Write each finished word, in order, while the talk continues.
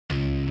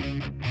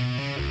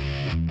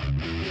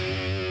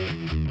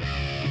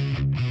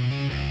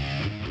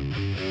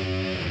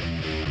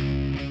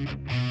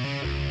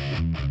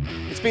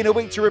been a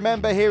week to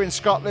remember here in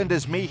Scotland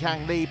as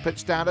Hyang Lee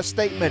puts down a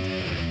statement.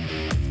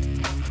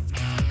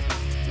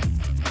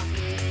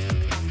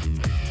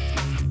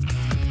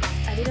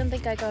 I didn't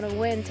think I gonna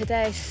win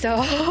today,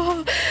 so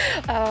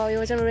it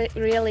was a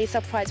really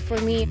surprise for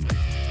me.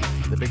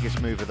 The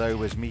biggest mover though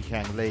was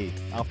Hyang Lee.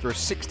 After a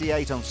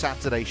 68 on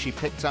Saturday, she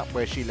picked up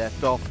where she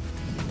left off.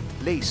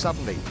 Lee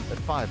suddenly at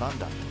 5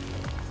 under.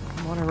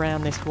 What a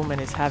round this woman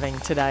is having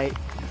today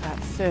at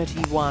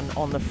 31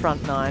 on the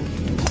front nine.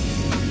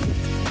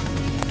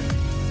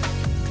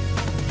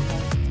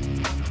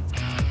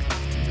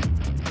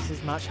 This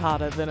is much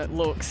harder than it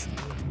looks.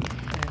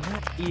 And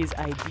that is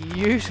a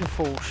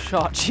beautiful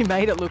shot. She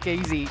made it look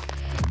easy.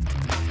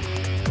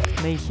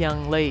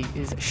 Hyang Lee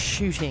is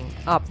shooting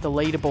up the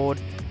leaderboard.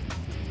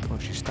 Well,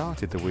 she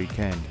started the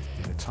weekend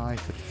in a tie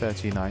for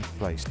 39th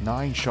place,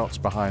 9 shots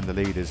behind the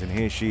leaders, and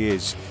here she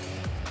is.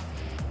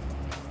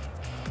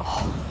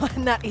 Oh,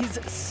 and that is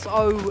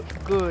so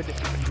good.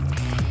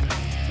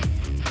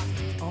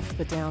 Off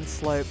the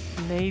downslope,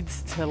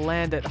 needs to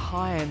land it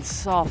high and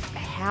soft.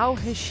 How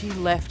has she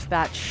left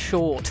that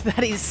short?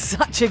 That is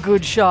such a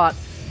good shot.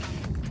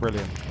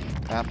 Brilliant,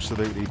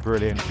 absolutely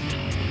brilliant.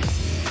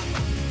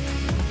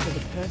 For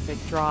the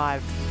perfect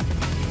drive.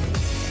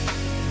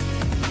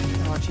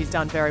 Oh, she's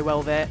done very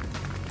well there.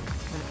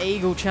 An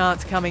eagle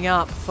chance coming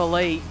up for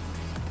Lee.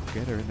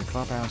 Get her in the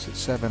clubhouse at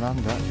 7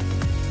 under.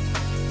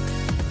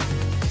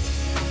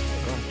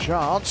 Got a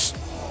chance.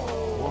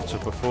 What a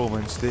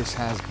performance this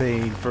has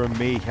been from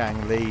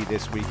Hyang Lee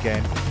this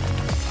weekend.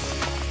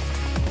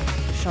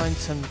 Shown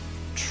some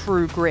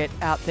true grit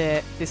out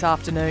there this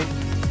afternoon.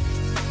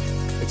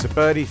 It's a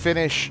birdie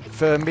finish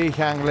for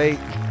Hyang Lee.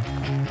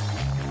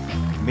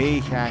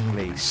 Hyang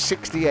Lee,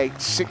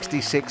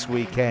 68-66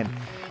 weekend,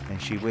 and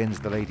she wins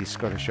the Ladies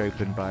Scottish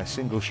Open by a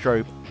single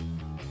stroke.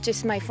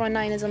 Just my front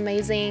nine is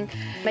amazing.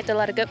 Made a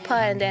lot of good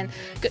putt and then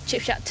good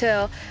chip shot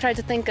too. Try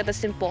to think of the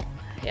simple,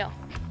 yeah.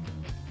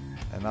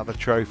 Another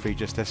trophy,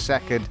 just a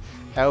second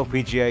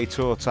LPGA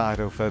Tour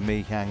title for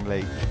Hyang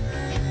Lee.